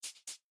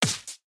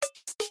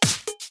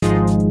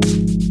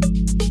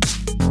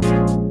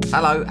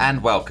Hello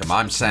and welcome.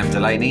 I'm Sam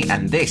Delaney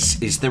and this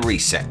is The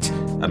Reset,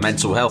 a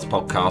mental health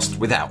podcast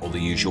without all the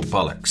usual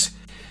bollocks.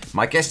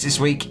 My guest this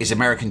week is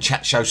American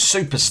chat show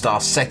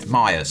superstar Seth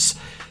Meyers.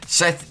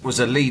 Seth was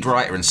a lead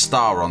writer and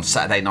star on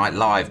Saturday Night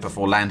Live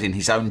before landing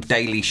his own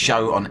daily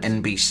show on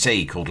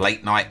NBC called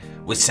Late Night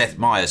with Seth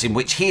Meyers, in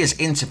which he has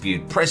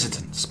interviewed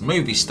presidents,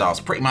 movie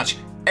stars, pretty much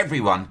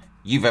everyone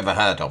you've ever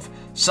heard of.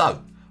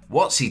 So,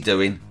 what's he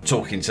doing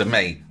talking to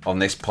me on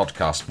this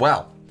podcast?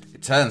 Well,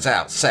 it turns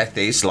out Seth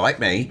is, like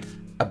me,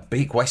 a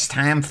big West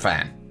Ham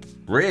fan.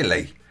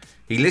 Really?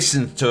 He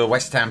listened to a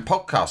West Ham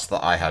podcast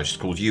that I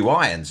host called You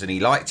Irons, and he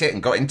liked it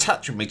and got in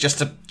touch with me just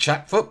to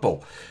chat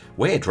football.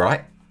 Weird,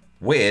 right?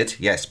 Weird,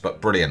 yes,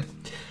 but brilliant.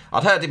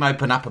 I'd heard him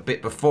open up a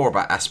bit before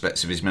about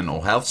aspects of his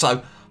mental health,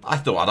 so I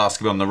thought I'd ask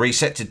him on The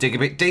Reset to dig a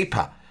bit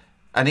deeper.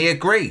 And he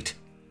agreed.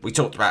 We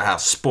talked about how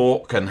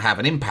sport can have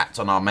an impact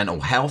on our mental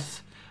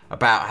health,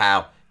 about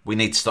how we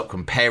need to stop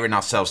comparing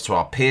ourselves to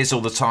our peers all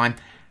the time,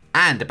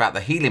 and about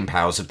the healing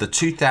powers of the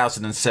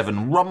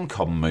 2007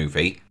 rom-com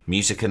movie,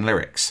 Music and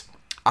Lyrics.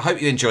 I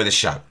hope you enjoy the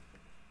show.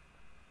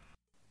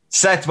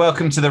 Seth,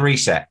 welcome to The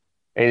Reset.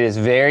 It is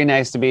very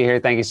nice to be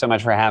here. Thank you so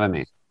much for having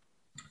me.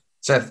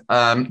 Seth,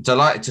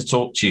 delighted to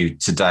talk to you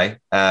today.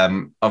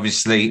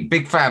 Obviously,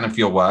 big fan of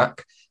your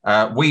work.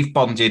 We've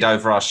bonded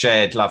over our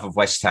shared love of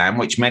West Ham,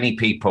 which many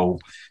people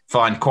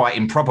find quite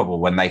improbable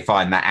when they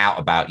find that out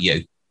about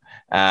you,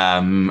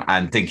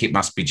 and think it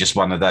must be just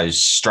one of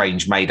those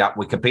strange made-up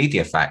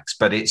Wikipedia facts.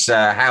 But it's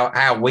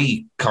how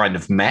we kind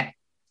of met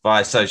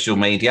via social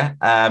media.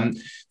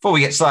 Before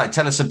we get started,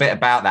 tell us a bit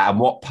about that and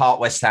what part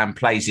West Ham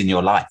plays in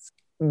your life.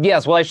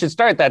 Yes, well, I should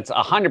start. That's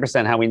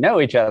 100% how we know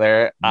each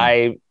other.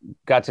 I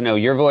got to know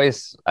your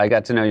voice. I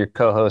got to know your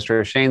co-host,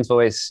 Shane's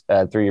voice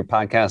through your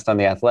podcast on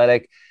The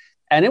Athletic.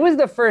 And it was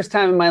the first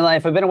time in my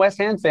life. I've been a West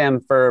Ham fan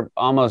for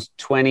almost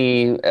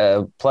 20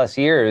 plus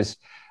years.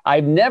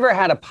 I've never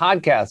had a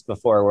podcast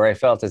before where I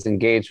felt as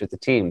engaged with the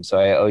team. So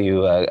I owe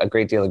you a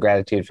great deal of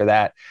gratitude for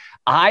that.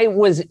 I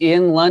was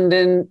in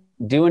London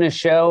doing a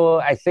show,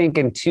 I think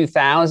in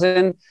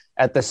 2000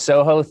 at the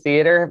Soho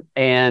Theatre,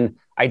 and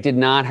I did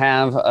not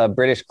have a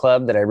British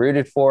club that I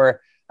rooted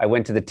for. I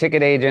went to the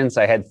ticket agents.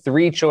 I had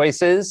three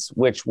choices,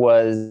 which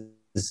were,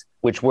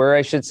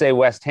 I should say,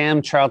 West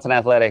Ham, Charlton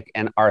Athletic,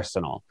 and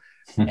Arsenal.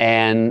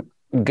 And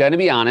gonna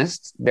be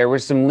honest, there were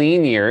some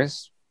lean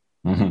years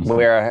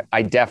where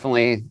I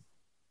definitely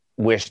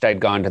wished I'd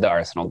gone to the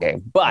Arsenal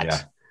game,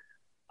 but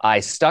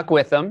I stuck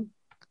with them.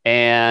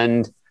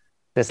 And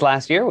this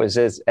last year was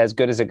as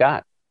good as it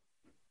got.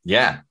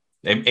 Yeah.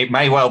 It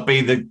may well be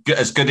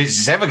as good as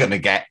it's ever going to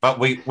get, but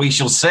we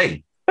shall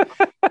see.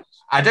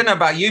 I don't know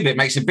about you, but it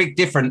makes a big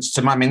difference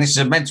to this is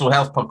a mental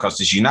health podcast,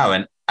 as you know,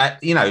 and,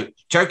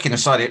 joking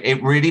aside,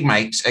 it really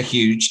makes a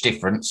huge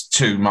difference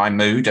to my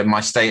mood and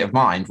my state of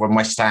mind when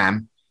West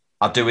Ham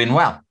are doing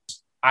well.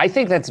 I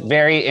think that's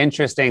very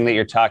interesting that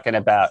you're talking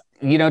about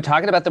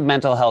the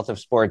mental health of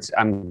sports.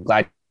 I'm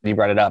glad you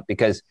brought it up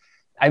because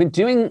I've been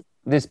doing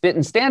this bit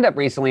in stand-up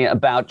recently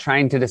about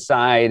trying to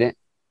decide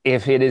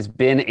if it has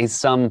been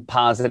some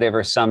positive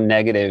or some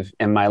negative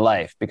in my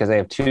life, because I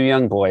have two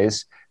young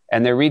boys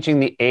and they're reaching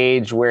the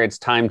age where it's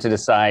time to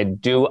decide,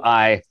 do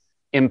I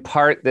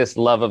impart this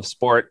love of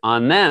sport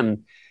on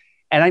them?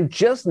 And I'm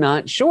just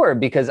not sure,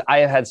 because I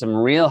have had some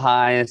real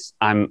highs.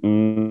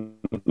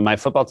 My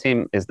football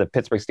team is the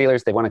Pittsburgh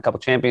Steelers. They won a couple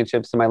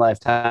championships in my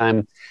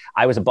lifetime.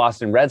 I was a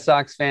Boston Red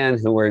Sox fan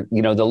who were,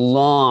 a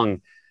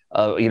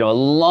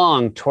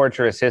long,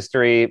 torturous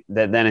history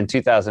that then in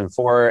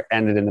 2004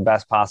 ended in the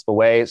best possible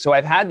way. So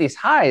I've had these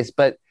highs,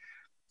 but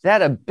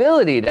that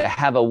ability to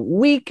have a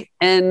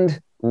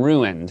weekend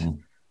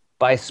ruined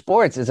by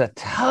sports is a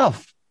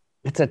tough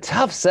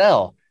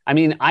sell.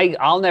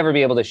 I'll never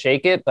be able to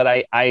shake it, but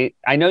I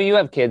know you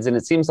have kids and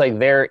it seems like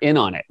they're in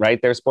on it,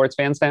 right? They're sports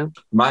fans now?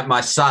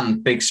 My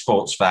son, big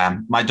sports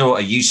fan. My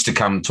daughter used to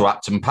come to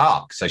Upton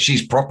Park, so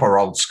she's proper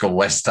old school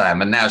West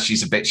Ham, and now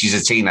she's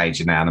a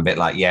teenager now and a bit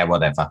like, yeah,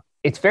 whatever.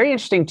 It's very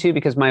interesting too,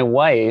 because my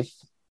wife,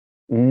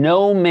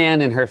 no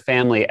man in her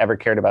family ever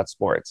cared about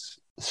sports.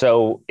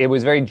 So it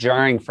was very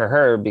jarring for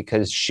her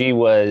because she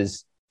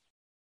was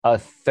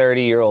a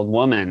 30-year-old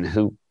woman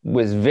who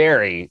was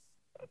very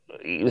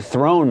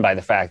thrown by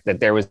the fact that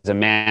there was a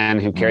man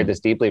who cared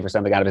this deeply for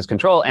something out of his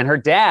control. And her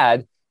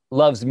dad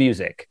loves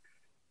music.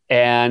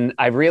 And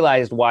I've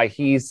realized why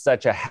he's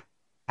such a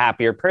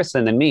happier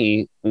person than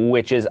me,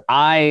 which is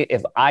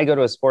if I go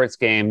to a sports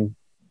game,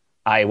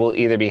 I will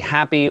either be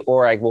happy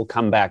or I will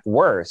come back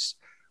worse.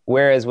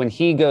 Whereas when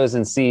he goes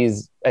and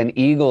sees an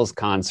Eagles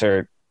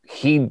concert,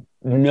 he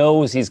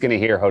knows he's going to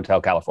hear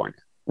Hotel California,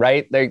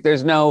 right?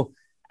 There's no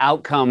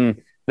outcome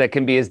that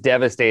can be as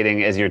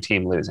devastating as your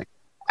team losing.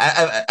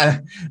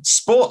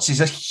 Sports is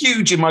a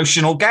huge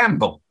emotional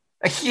gamble,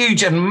 a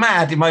huge and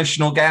mad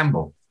emotional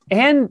gamble.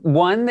 And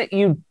one that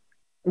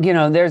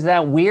there's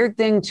that weird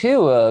thing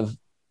too of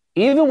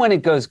even when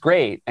it goes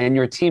great and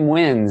your team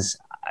wins,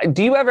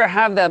 Do you ever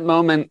have that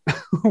moment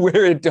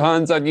where it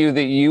dawns on you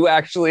that you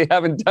actually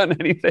haven't done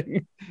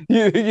anything?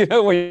 You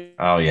know, when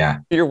Oh yeah,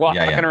 you're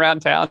walking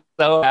around town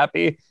so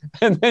happy,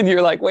 and then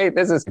you're like, wait,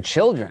 this is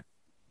children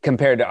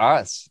compared to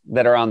us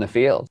that are on the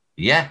field.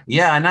 Yeah,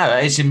 I know.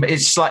 It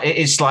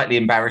is slightly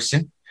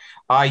embarrassing.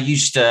 I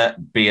used to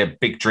be a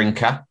big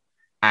drinker,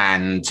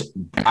 and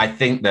I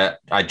think that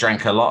I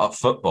drank a lot of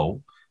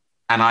football.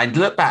 And I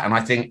look back and I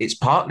think it's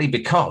partly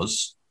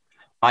because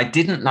I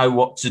didn't know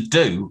what to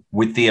do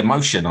with the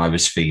emotion I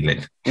was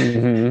feeling.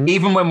 Mm-hmm.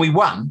 Even when we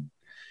won,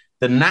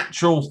 the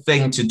natural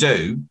thing to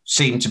do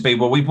seemed to be,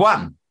 well, we've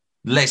won.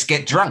 Let's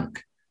get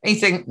drunk. And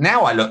you think,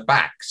 now I look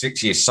back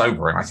 6 years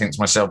sober and I think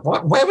to myself,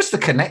 where was the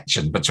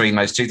connection between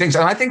those two things?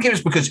 And I think it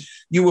was because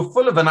you were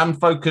full of an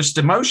unfocused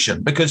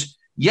emotion because,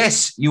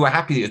 yes, you were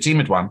happy that your team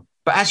had won.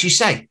 But as you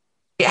say,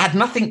 it had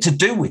nothing to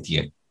do with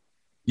you.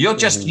 You're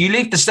just, you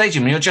leave the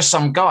stadium and you're just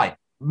some guy.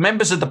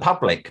 Members of the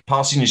public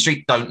passing the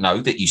street don't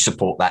know that you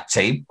support that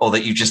team or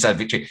that you just had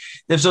victory.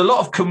 There's a lot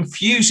of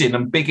confusing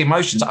and big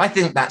emotions. I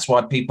think that's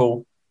why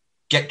people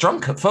get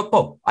drunk at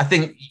football. I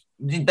think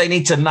they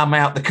need to numb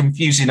out the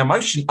confusing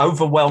emotion,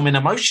 overwhelming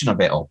emotion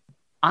of it all.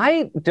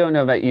 I don't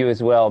know about you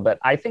as well, but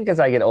I think as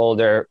I get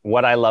older,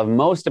 what I love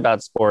most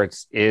about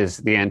sports is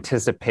the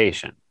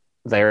anticipation.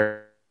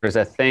 There's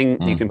a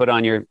thing you can put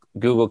on your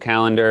Google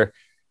Calendar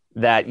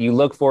that you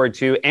look forward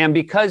to. And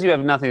because you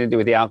have nothing to do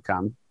with the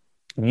outcome,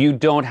 you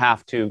don't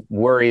have to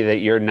worry that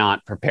you're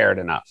not prepared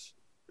enough.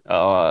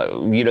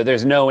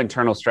 There's no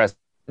internal stress.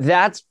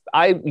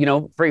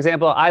 For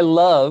example, I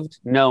loved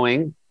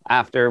knowing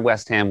after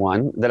West Ham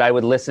won that I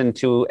would listen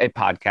to a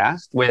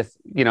podcast with,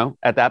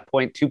 at that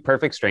point, two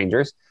perfect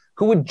strangers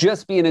who would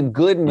just be in a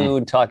good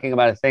mood talking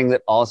about a thing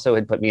that also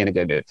had put me in a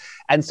good mood.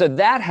 And so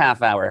that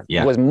half hour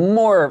was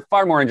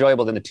far more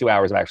enjoyable than the 2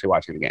 hours of actually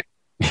watching the game.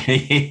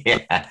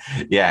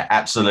 yeah,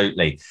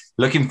 absolutely.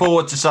 Looking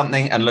forward to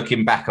something and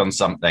looking back on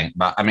something.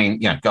 But I mean,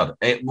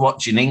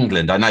 watching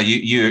England, I know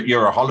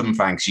you're a Holland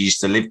fan because you used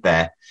to live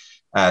there.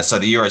 So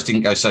the Euros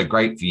didn't go so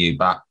great for you.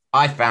 But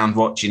I found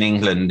watching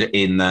England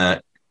in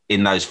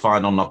those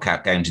final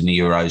knockout games in the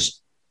Euros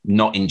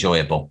not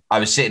enjoyable. I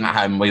was sitting at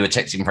home, we were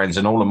texting friends,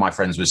 and all of my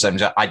friends were saying,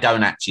 I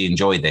don't actually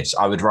enjoy this.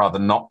 I would rather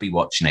not be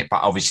watching it,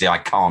 but obviously I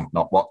can't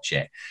not watch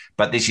it.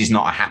 But this is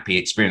not a happy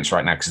experience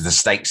right now because the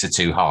stakes are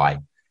too high.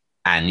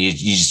 And you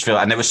just feel,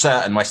 and there were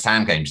certain West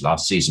Ham games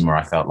last season where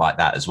I felt like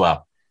that as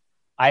well.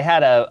 I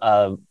had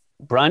a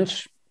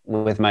brunch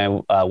with my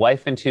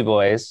wife and two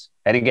boys.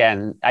 And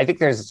again, I think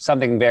there's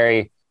something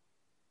very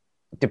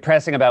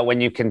depressing about when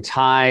you can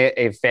tie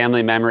a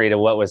family memory to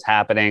what was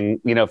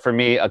happening, for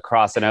me,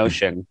 across an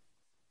ocean.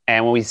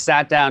 And when we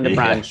sat down to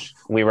brunch,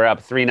 we were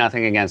up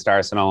 3-0 against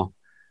Arsenal.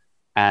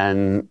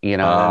 And,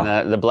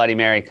 then the Bloody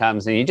Mary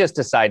comes and you just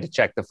decide to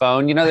check the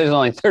phone. There's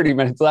only 30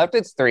 minutes left.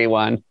 It's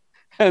 3-1.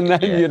 And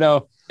then,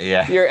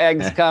 your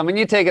eggs come and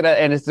you take it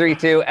and it's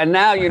 3-2. And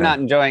now you're not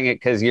enjoying it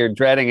because you're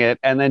dreading it.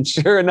 And then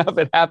sure enough,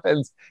 it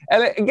happens.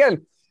 And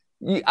again,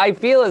 I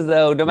feel as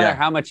though no matter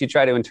how much you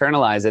try to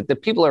internalize it, the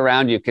people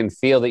around you can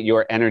feel that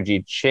your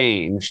energy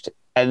changed.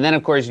 And then,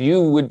 of course,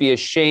 you would be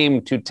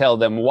ashamed to tell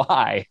them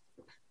why.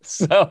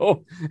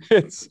 So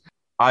it's...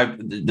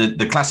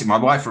 the classic, my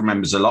wife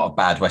remembers a lot of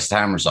bad West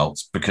Ham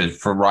results because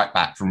from right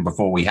back from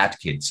before we had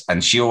kids.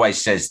 And she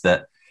always says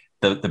that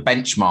the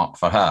benchmark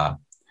for her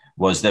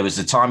was there was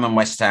a time when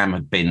West Ham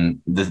had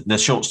been, the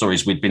short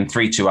stories, we'd been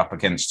 3-2 up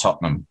against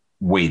Tottenham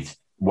with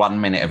 1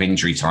 minute of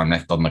injury time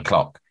left on the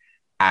clock.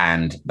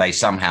 And they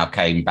somehow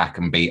came back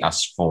and beat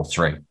us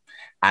 4-3.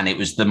 And it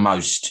was the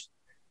most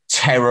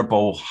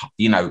terrible,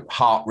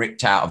 heart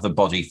ripped out of the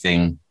body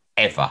thing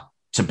ever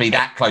to be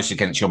that close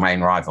against your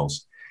main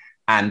rivals.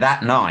 And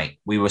that night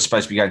we were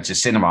supposed to be going to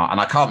cinema and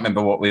I can't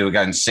remember what we were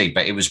going to see,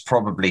 but it was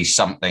probably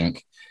something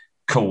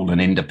cool and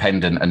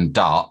independent and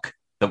dark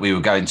that we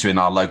were going to in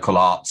our local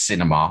arts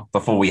cinema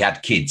before we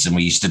had kids and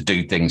we used to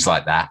do things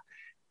like that.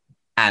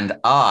 And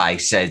I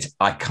said,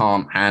 I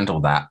can't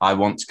handle that. I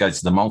want to go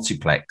to the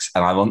multiplex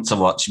and I want to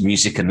watch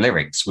Music and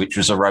Lyrics, which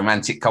was a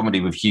romantic comedy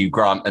with Hugh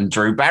Grant and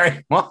Drew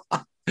Barrymore,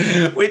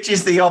 which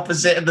is the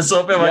opposite of the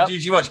sort of film I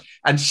usually watch.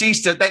 And she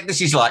still,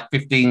 this is like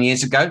 15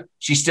 years ago,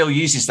 she still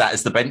uses that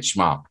as the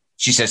benchmark.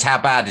 She says, how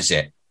bad is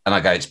it? And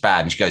I go, it's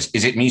bad. And she goes,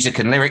 is it Music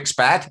and Lyrics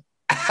bad?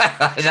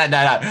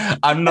 No,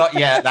 I'm not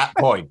yet at that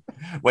point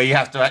where you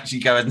have to actually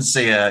go and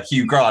see a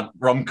Hugh Grant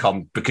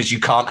rom-com because you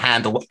can't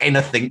handle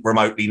anything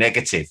remotely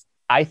negative.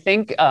 I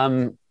think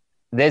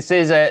this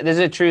is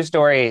a true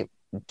story.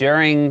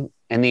 In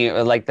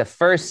the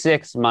first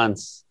 6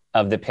 months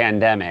of the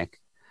pandemic,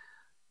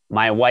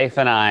 my wife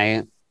and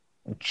I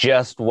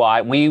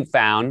we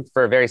found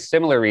for a very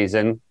similar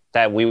reason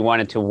that we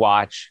wanted to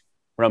watch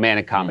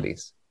romantic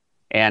comedies.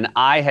 And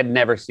I had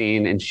never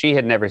seen, and she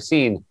had never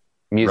seen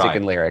Music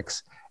and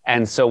Lyrics.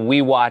 And so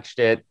we watched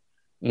it,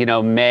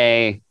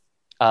 May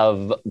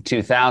of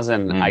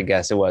 2000, I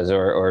guess it was,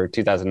 or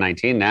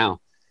 2019 now.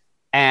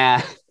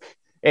 And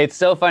it's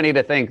so funny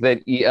to think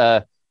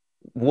that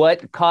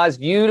what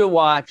caused you to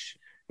watch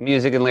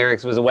music and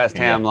lyrics was a West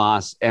Ham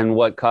loss. And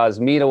what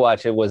caused me to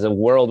watch it was a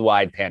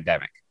worldwide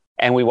pandemic.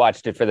 And we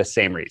watched it for the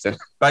same reason.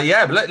 But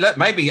yeah,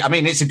 maybe, I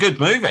mean, it's a good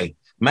movie.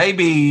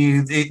 Maybe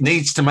it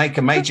needs to make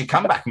a major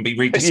comeback and be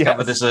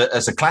rediscovered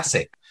as a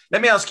classic.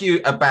 Let me ask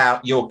you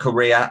about your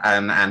career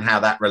and how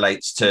that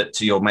relates to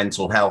your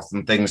mental health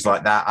and things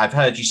like that. I've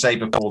heard you say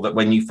before that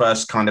when you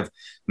first kind of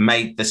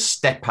made the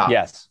step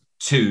up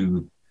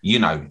to, you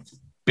know,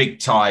 big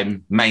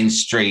time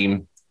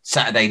mainstream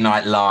Saturday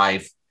Night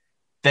Live,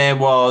 there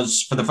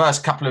was, for the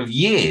first couple of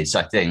years,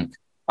 I think,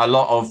 a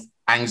lot of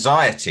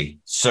anxiety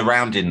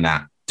surrounding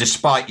that,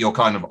 despite your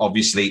kind of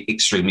obviously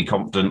extremely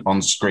confident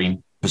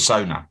on-screen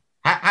persona.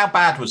 How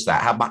bad was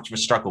that? How much of a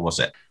struggle was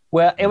it?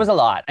 Well, it was a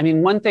lot. I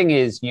mean, one thing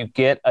is you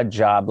get a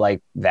job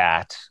like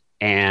that,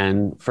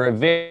 and for a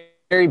very,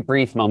 very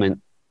brief moment,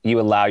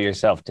 you allow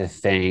yourself to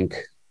think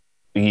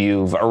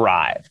you've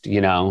arrived, you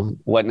know,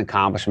 what an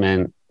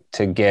accomplishment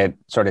to get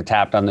sort of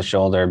tapped on the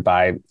shoulder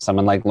by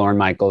someone like Lorne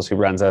Michaels, who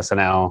runs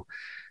SNL.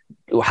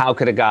 How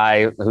could a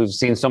guy who's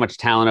seen so much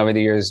talent over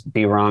the years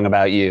be wrong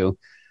about you?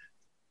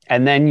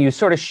 And then you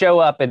sort of show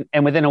up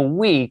and within a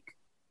week,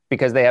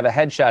 because they have a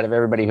headshot of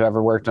everybody who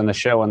ever worked on the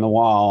show on the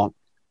wall,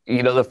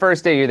 you know, the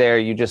first day you're there,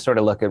 you just sort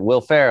of look at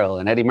Will Ferrell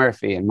and Eddie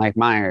Murphy and Mike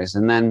Myers.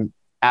 And then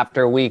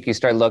after a week, you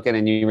start looking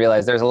and you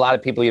realize there's a lot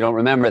of people you don't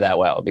remember that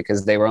well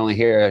because they were only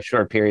here a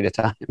short period of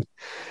time.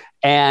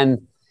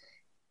 And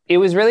it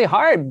was really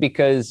hard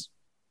because,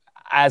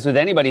 as with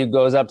anybody who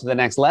goes up to the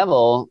next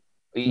level,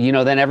 you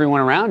know, then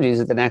everyone around you is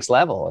at the next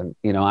level. And,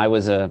 you know, I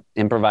was an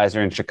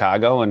improviser in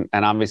Chicago and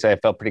obviously I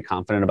felt pretty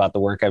confident about the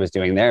work I was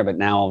doing there. But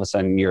now all of a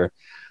sudden you're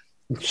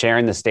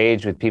sharing the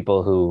stage with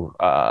people who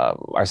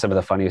are some of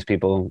the funniest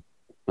people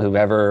who've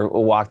ever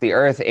walked the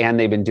earth, and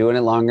they've been doing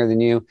it longer than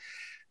you.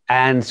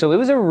 And so it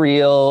was a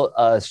real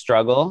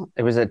struggle.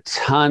 It was a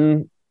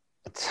ton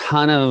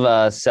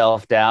of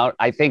self-doubt.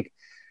 I think,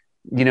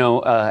 you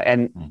know,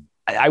 and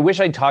I wish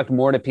I'd talked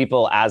more to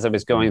people as I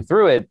was going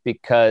through it,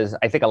 because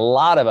I think a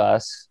lot of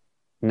us,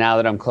 now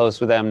that I'm close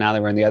with them, now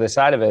that we're on the other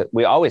side of it,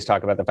 we always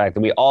talk about the fact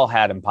that we all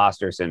had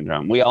imposter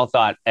syndrome. We all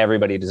thought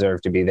everybody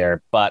deserved to be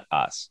there but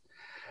us.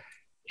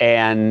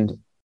 And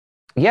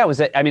yeah, it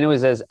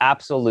was as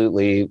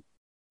absolutely,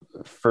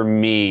 for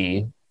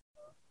me,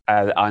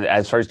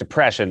 as far as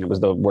depression, it was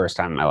the worst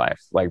time in my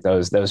life. Like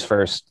those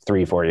first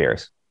 3-4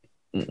 years.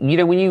 You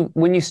know,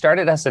 when you start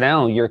at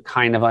SNL, you're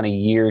kind of on a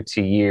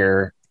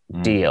year-to-year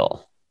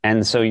deal.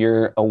 And so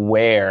you're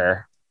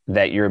aware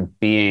that you're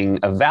being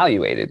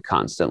evaluated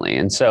constantly.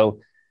 And so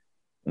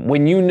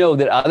when you know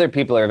that other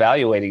people are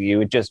evaluating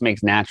you, it just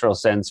makes natural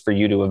sense for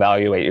you to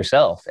evaluate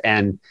yourself.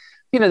 And,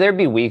 you know, there'd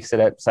be weeks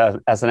at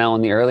SNL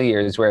in the early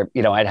years where,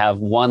 you know, I'd have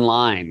one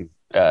line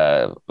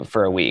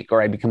for a week,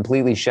 or I'd be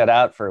completely shut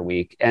out for a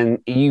week. And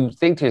you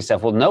think to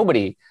yourself, well,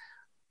 the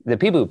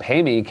people who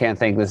pay me can't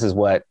think this is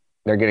what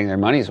they're getting their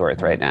money's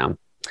worth right now.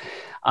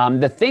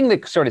 The thing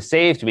that sort of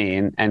saved me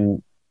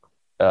and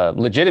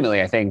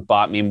legitimately, I think,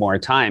 bought me more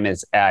time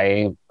is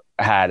I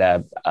had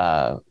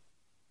a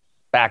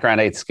background,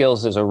 I had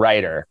skills as a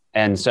writer.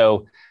 And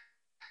so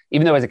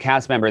even though as a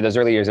cast member, those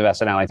early years of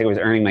SNL, I think I was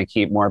earning my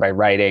keep more by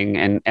writing,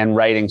 and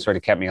writing sort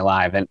of kept me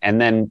alive.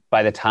 And then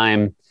by the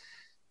time,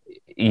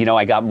 you know,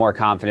 I got more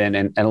confident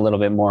and a little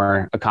bit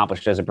more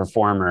accomplished as a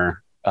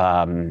performer,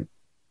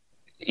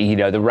 you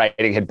know, the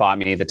writing had bought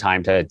me the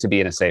time to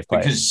be in a safe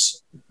place.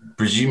 Because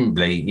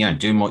presumably, you know,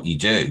 doing what you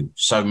do,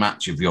 so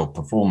much of your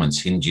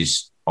performance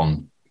hinges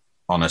on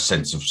a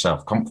sense of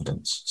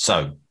self-confidence.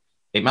 So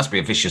it must be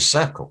a vicious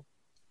circle,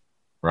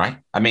 right?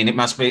 I mean,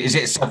 is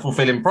it a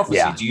self-fulfilling prophecy?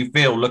 Yeah. Do you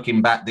feel,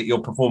 looking back, that your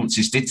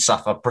performances did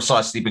suffer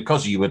precisely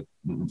because you were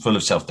full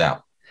of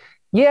self-doubt?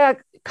 Yeah,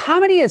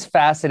 comedy is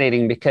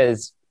fascinating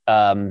because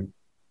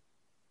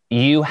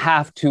you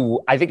have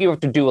to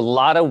do a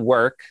lot of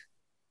work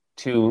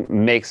to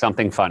make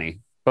something funny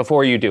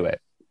before you do it.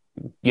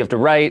 You have to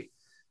write,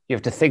 you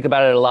have to think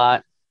about it a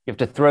lot, you have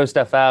to throw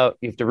stuff out,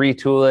 you have to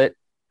retool it.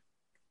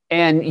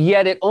 And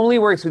yet it only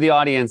works with the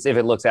audience if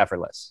it looks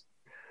effortless.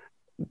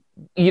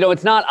 You know,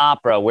 it's not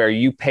opera where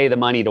you pay the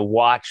money to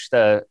watch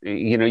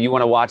you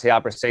want to watch the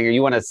opera singer,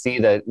 you want to see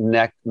the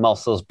neck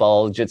muscles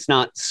bulge. It's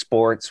not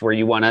sports where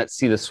you want to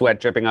see the sweat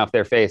dripping off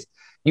their face.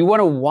 You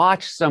want to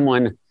watch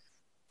someone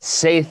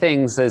say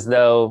things as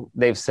though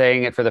they've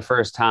saying it for the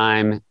first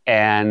time,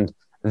 and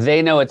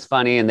they know it's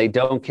funny and they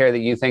don't care that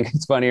you think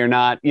it's funny or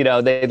not. You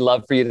know, they'd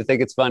love for you to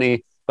think it's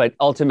funny, but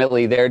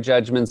ultimately their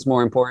judgment's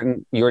more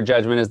important. Your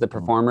judgment as the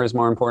performer is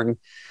more important.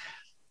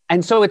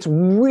 And so it's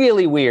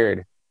really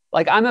weird.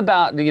 Like I'm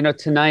about, you know,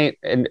 tonight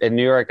in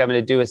New York, I'm going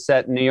to do a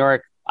set in New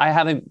York. I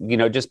haven't, you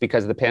know, just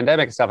because of the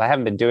pandemic and stuff, I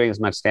haven't been doing as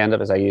much stand-up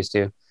as I used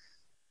to.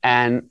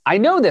 And I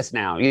know this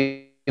now.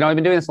 You know, I've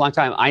been doing this a long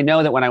time. I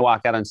know that when I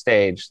walk out on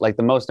stage, like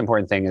the most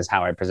important thing is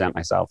how I present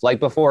myself. Like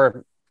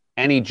before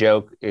any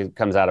joke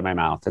comes out of my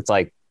mouth, it's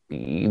like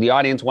the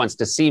audience wants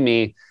to see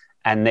me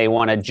and they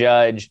want to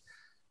judge,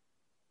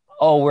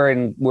 oh, we're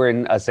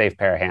in a safe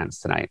pair of hands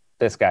tonight.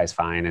 This guy's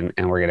fine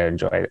and we're going to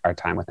enjoy our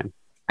time with him.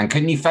 And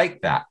can you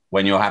fake that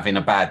when you're having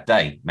a bad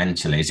day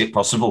mentally? Is it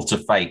possible to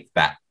fake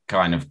that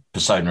kind of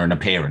persona and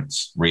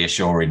appearance,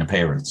 reassuring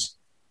appearance?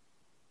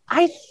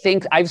 I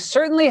think I've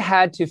certainly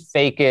had to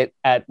fake it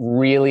at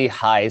really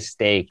high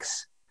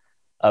stakes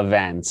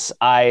events.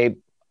 I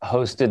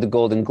hosted the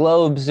Golden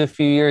Globes a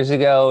few years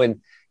ago,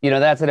 and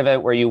that's an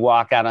event where you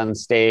walk out on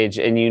stage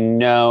and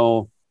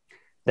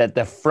that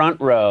the front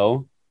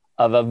row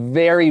of a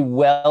very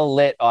well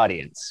lit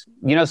audience.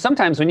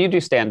 Sometimes when you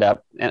do stand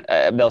up,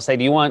 they'll say,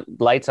 "Do you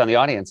want lights on the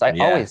audience?" I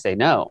always say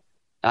no.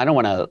 I don't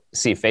want to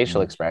see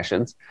facial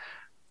expressions.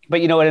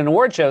 But at an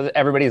award show,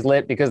 everybody's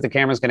lit because the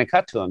camera's going to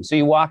cut to them. So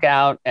you walk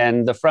out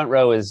and the front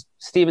row is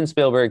Steven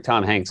Spielberg,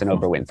 Tom Hanks, and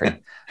Oprah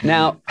Winfrey.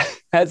 Now,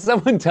 as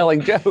someone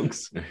telling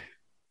jokes,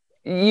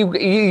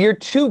 you're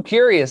too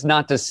curious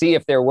not to see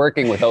if they're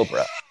working with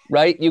Oprah,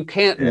 right? You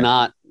can't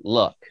not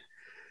look.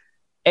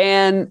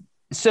 And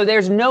so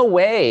there's no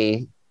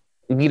way,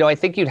 I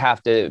think you'd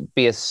have to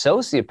be a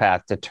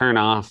sociopath to turn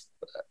off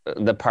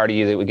the part of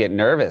you that would get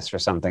nervous for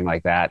something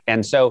like that.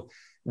 And so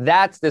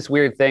that's this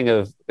weird thing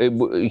of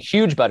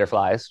huge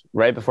butterflies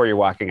right before you're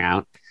walking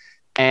out.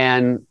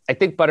 And I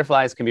think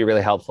butterflies can be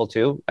really helpful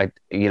too. I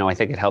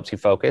think it helps you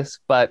focus,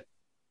 but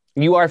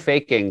you are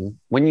faking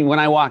when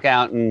I walk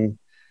out and,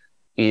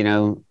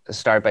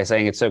 start by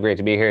saying it's so great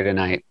to be here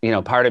tonight.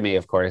 Part of me,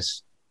 of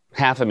course,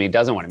 half of me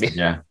doesn't want to be.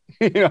 Yeah.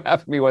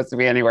 Half of me wants to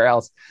be anywhere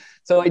else.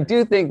 So I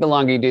do think the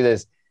longer you do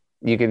this,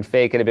 you can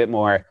fake it a bit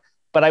more.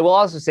 But I will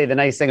also say the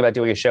nice thing about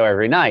doing a show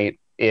every night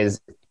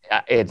is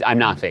I'm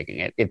not faking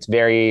it.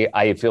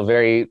 I feel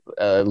very,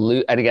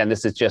 and again,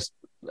 this is just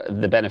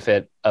the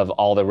benefit of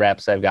all the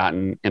reps I've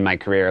gotten in my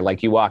career.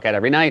 Like, you walk out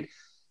every night.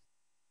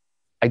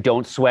 I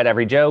don't sweat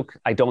every joke.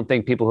 I don't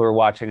think people who are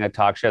watching a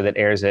talk show that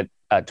airs at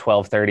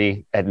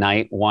 12:30 at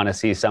night want to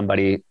see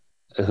somebody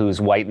who's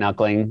white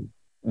knuckling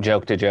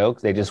joke to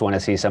joke. They just want to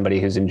see somebody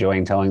who's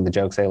enjoying telling the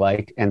jokes they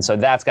like. And so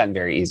that's gotten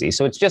very easy.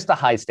 So it's just the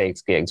high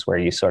stakes gigs where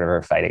you sort of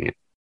are fighting it.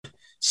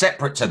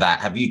 Separate to that,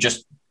 have you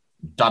just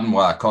done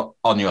work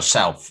on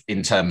yourself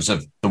in terms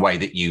of the way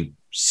that you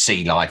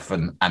see life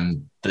and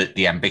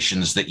the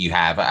ambitions that you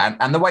have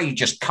and the way you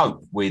just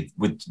cope with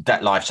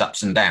that life's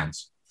ups and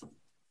downs?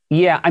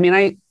 Yeah, I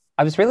mean,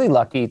 I was really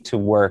lucky to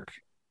work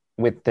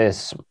with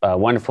this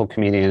wonderful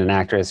comedian and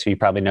actress who you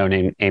probably know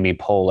named Amy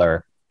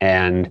Poehler.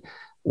 And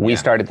we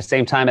started at the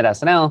same time at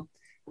SNL,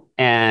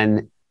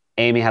 and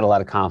Amy had a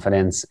lot of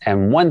confidence.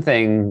 And one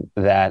thing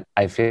that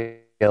I feel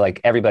like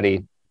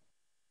everybody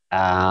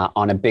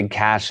on a big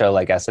cast show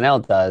like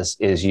SNL does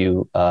is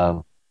you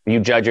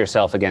judge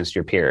yourself against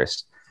your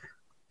peers.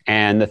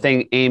 And the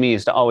thing Amy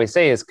used to always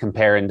say is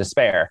compare and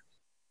despair,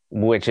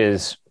 which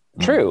is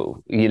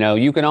true.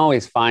 You can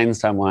always find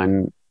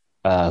someone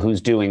who's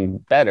doing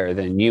better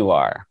than you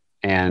are.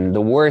 And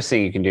the worst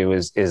thing you can do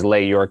is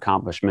lay your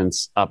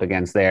accomplishments up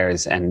against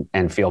theirs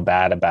and feel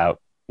bad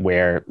about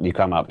where you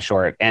come up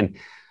short. And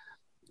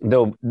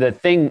the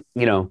thing,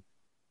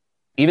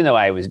 even though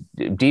I was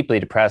deeply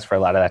depressed for a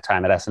lot of that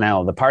time at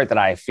SNL, the part that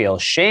I feel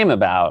shame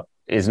about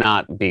is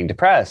not being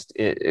depressed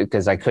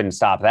because I couldn't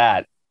stop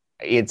that.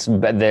 It's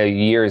the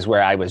years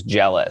where I was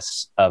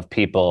jealous of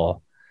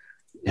people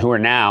who are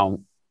now,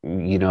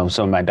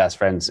 some of my best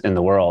friends in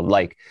the world.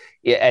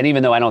 And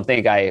even though I don't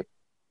think I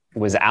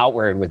was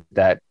outward with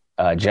that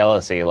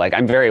jealousy,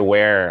 I'm very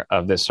aware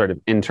of this sort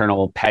of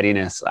internal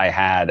pettiness I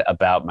had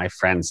about my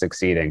friends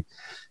succeeding.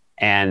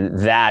 And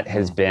that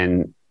has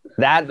been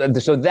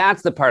so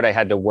that's the part I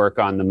had to work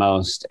on the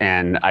most.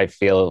 And I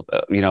feel,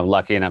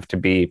 lucky enough to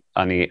be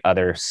on the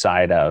other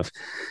side of,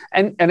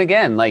 and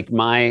again,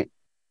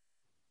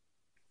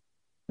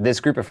 this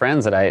group of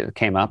friends that I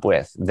came up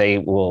with,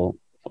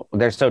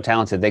 they're so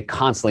talented. They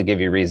constantly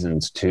give you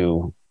reasons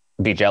to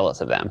be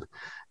jealous of them.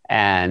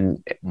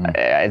 And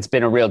it's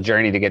been a real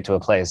journey to get to a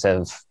place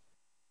of,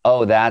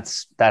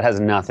 that has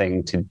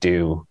nothing to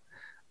do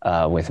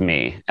with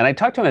me. And I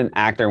talked to an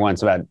actor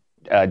once about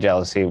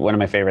jealousy, one of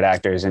my favorite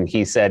actors, and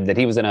he said that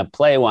he was in a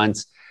play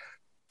once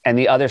and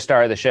the other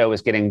star of the show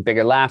was getting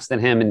bigger laughs than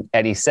him.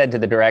 And he said to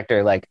the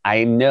director,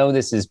 I know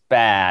this is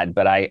bad,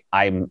 but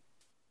I'm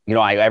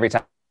every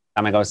time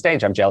I go on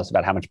stage, I'm jealous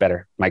about how much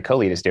better my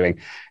co-lead is doing.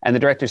 And the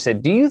director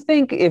said, do you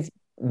think if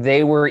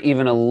they were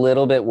even a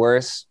little bit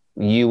worse,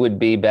 you would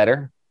be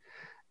better?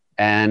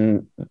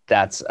 And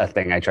that's a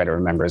thing I try to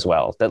remember as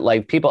well, that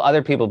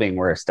other people being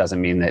worse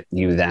doesn't mean that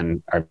you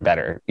then are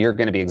better. You're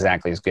going to be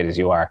exactly as good as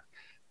you are,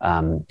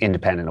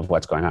 independent of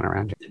what's going on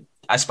around you.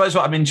 I suppose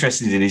what I'm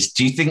interested in is,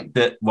 do you think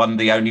that one of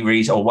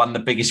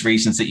the biggest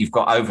reasons that you've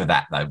got over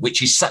that, though,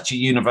 which is such a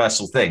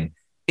universal thing,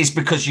 is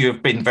because you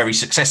have been very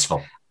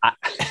successful?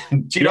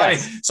 Do you know what I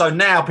mean? So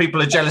now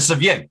people are jealous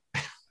of you.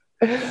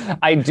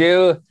 I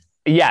do.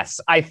 Yes.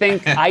 I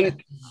think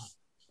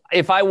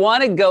if I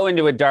want to go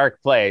into a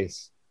dark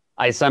place,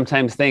 I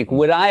sometimes think,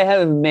 would I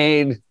have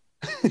made,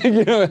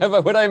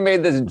 would I have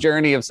made this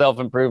journey of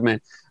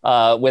self-improvement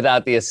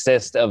without the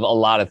assist of a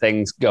lot of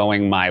things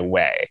going my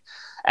way?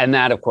 And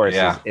that, of course,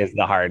 is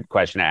the hard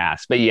question to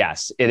ask. But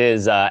yes, it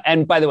is.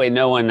 And by the way,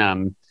 no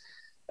one,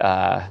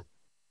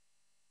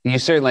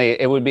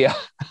 it would be a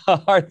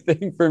hard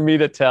thing for me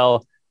to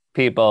tell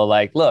people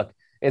look,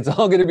 It's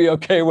all going to be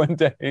okay one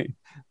day.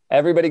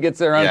 Everybody gets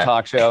their own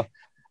talk show.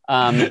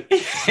 You'll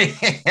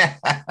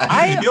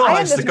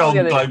host the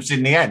Golden Globes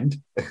in the end.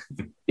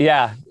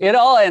 Yeah, it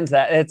all ends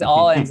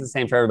the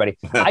same for everybody.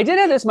 I did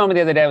have this moment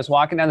the other day. I was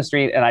walking down the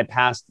street and I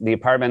passed the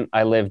apartment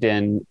I lived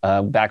in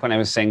back when I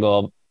was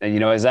single. I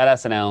was at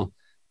SNL,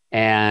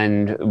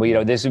 and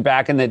this was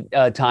back in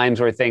the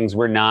times where things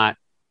were not,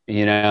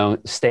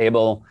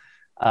 stable.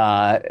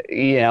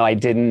 I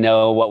didn't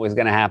know what was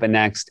going to happen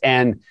next,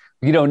 and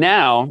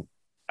now,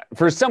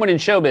 for someone in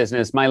show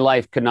business, my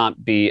life could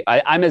not be.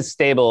 I'm as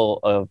stable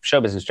a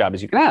show business job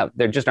as you can have.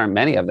 There just aren't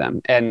many of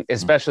them, and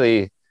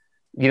especially.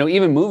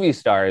 Even movie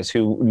stars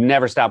who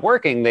never stop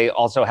working, they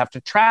also have to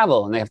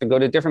travel and they have to go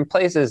to different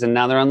places, and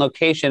now they're on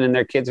location and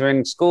their kids are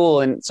in school.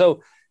 And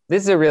so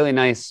this is a really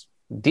nice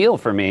deal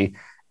for me.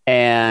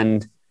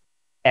 And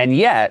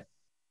yet,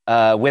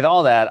 with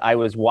all that, I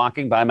was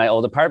walking by my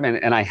old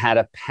apartment and I had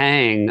a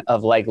pang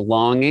of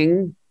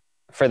longing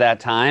for that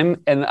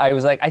time. And I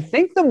was like, I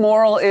think the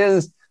moral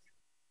is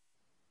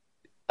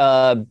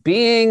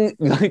being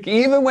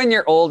even when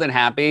you're old and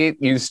happy,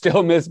 you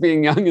still miss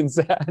being young and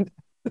sad.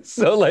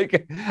 So I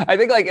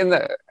think in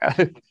the,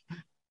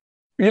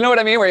 you know what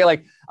I mean? Where you're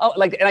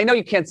and I know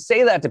you can't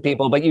say that to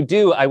people, but you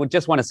do. I would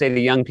just want to say to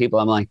young people,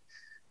 I'm like,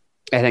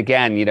 and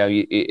again,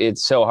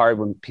 it's so hard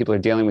when people are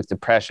dealing with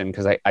depression,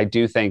 because I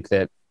do think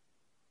that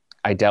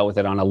I dealt with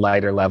it on a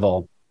lighter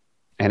level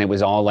and it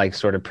was all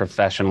sort of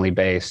professionally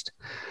based.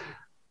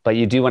 But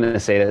you do want to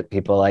say to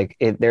people,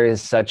 there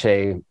is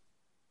it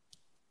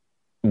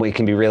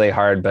can be really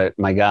hard, but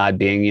my God,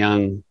 being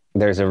young,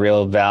 there's a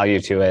real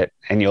value to it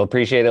and you'll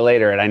appreciate it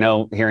later. And I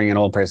know hearing an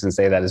old person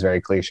say that is very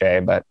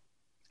cliche, but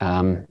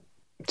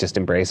just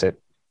embrace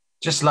it.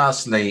 Just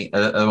lastly,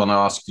 I want to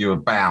ask you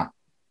about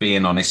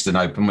being honest and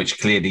open, which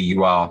clearly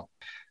you are.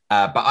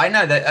 But I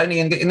know that only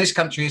in this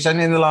country, it's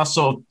only in the last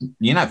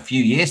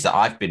few years that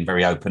I've been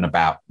very open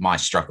about my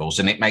struggles,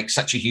 and it makes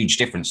such a huge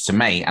difference to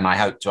me, and I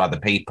hope to other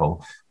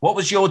people. What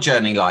was your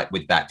journey like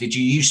with that? Did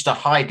you used to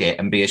hide it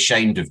and be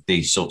ashamed of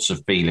these sorts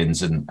of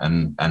feelings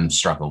and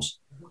struggles?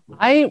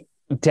 I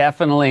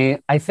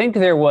think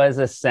there was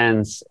a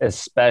sense,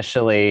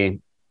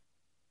 especially,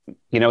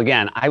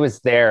 again, I was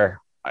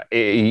there.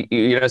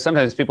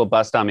 Sometimes people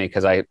bust on me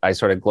because I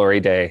sort of glory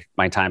day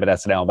my time at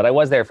SNL, but I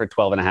was there for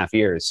 12 and a half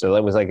years. So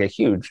that was a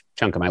huge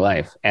chunk of my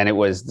life. And it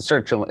was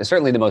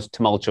certainly the most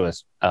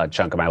tumultuous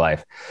chunk of my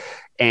life.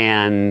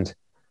 And,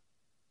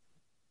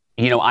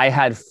 I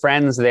had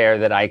friends there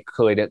that I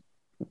could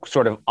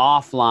sort of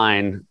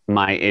offline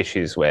my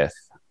issues with.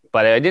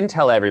 But I didn't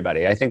tell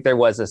everybody. I think there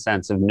was a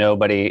sense of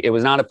it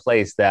was not a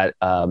place that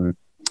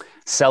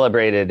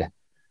celebrated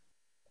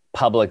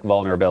public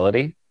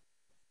vulnerability.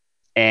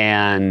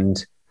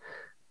 And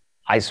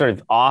I sort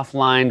of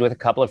offlined with a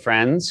couple of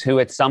friends who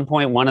at some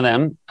point, one of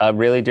them, a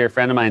really dear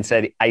friend of mine,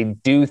 said, I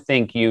do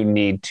think you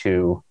need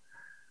to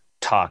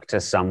talk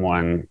to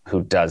someone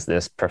who does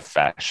this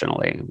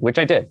professionally, which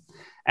I did.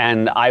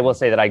 And I will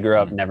say that I grew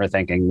up never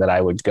thinking that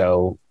I would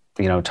go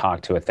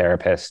talk to a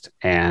therapist.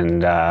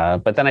 And,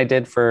 but then I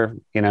did for,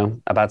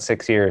 about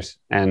 6 years.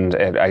 And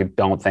I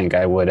don't think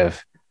I would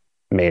have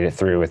made it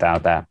through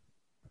without that.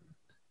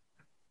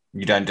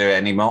 You don't do it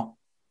anymore?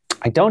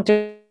 I don't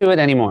do it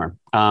anymore.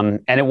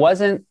 And it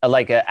wasn't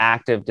an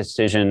active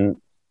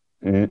decision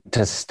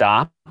to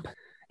stop.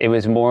 It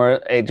was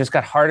more, it just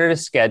got harder to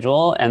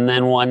schedule. And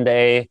then one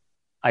day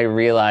I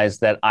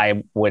realized that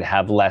I would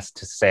have less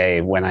to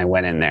say when I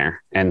went in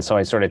there. And so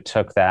I sort of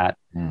took that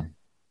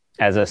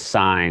as a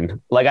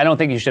sign. I don't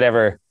think you should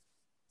ever,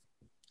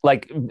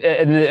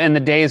 in the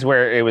days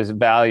where it was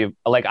value,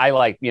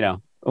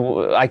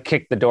 I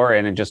kicked the door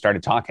in and just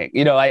started talking.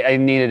 I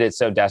needed it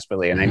so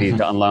desperately, and I needed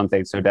to unload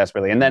things so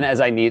desperately. And then as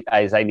I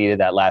needed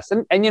that last,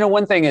 and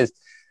one thing is,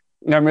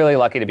 I'm really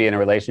lucky to be in a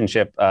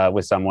relationship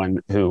with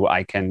someone who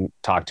I can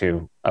talk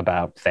to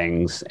about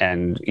things.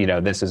 And,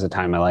 this is a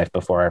time in my life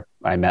before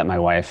I met my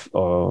wife.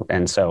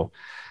 And so,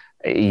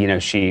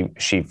 she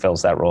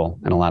fills that role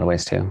in a lot of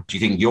ways too. Do you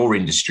think your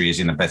industry is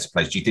in a better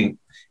place? Do you think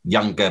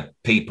younger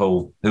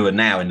people who are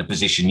now in the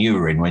position you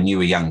were in when you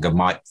were younger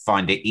might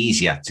find it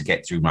easier to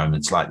get through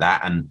moments like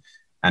that? And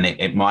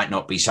it might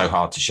not be so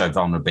hard to show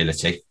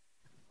vulnerability?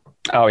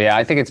 Oh yeah.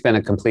 I think it's been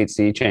a complete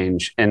sea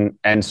change.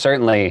 And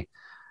certainly,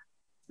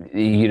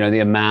 the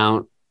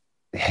amount,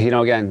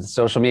 again,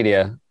 social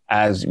media,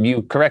 as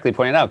you correctly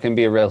pointed out, can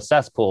be a real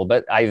cesspool.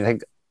 But I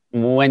think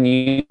when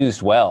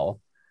used well,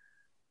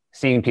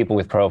 seeing people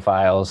with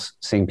profiles,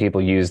 seeing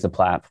people use the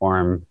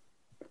platform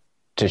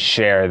to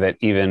share that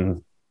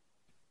even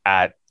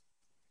at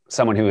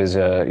someone who is,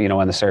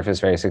 on the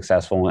surface, very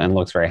successful and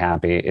looks very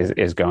happy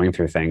is going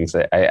through things.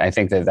 I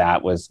think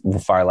that was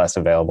far less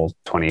available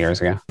 20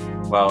 years ago.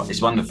 Well,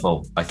 it's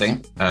wonderful, I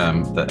think,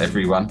 that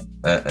everyone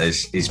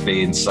is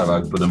being so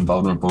open and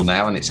vulnerable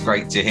now. And it's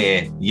great to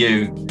hear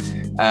you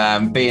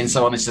being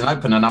so honest and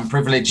open. And I'm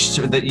privileged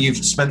that you've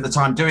spent the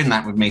time doing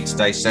that with me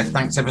today, Seth.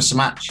 Thanks ever so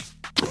much.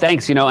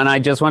 Thanks. And I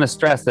just want to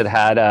stress that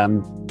had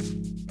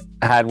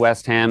had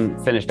West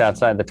Ham finished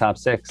outside the top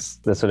 6,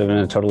 this would have been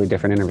a totally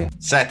different interview.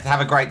 Seth,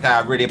 have a great day.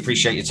 I really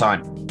appreciate your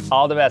time.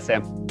 All the best,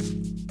 Sam.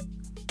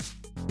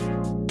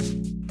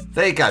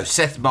 There you go,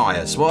 Seth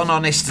Meyers. What an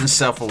honest and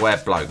self-aware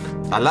bloke.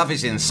 I love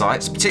his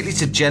insights, particularly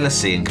to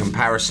jealousy and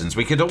comparisons.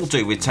 We could all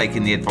do with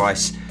taking the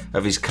advice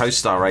of his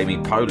co-star Amy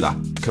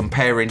Poehler.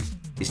 Comparing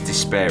is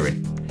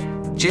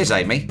despairing. Cheers,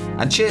 Amy.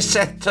 And cheers,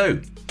 Seth,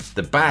 too.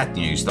 The bad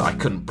news that I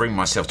couldn't bring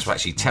myself to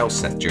actually tell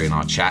Seth during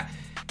our chat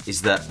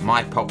is that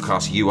my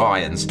podcast, You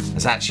Irons,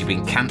 has actually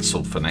been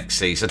cancelled for next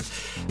season.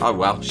 Oh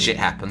well, shit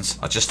happens.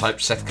 I just hope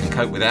Seth can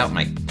cope without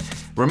me.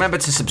 Remember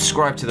to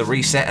subscribe to The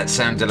Reset at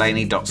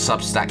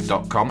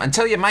samdelaney.substack.com and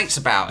tell your mates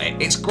about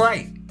it. It's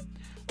great.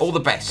 All the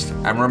best.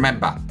 And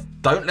remember,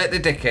 don't let the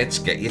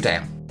dickheads get you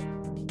down.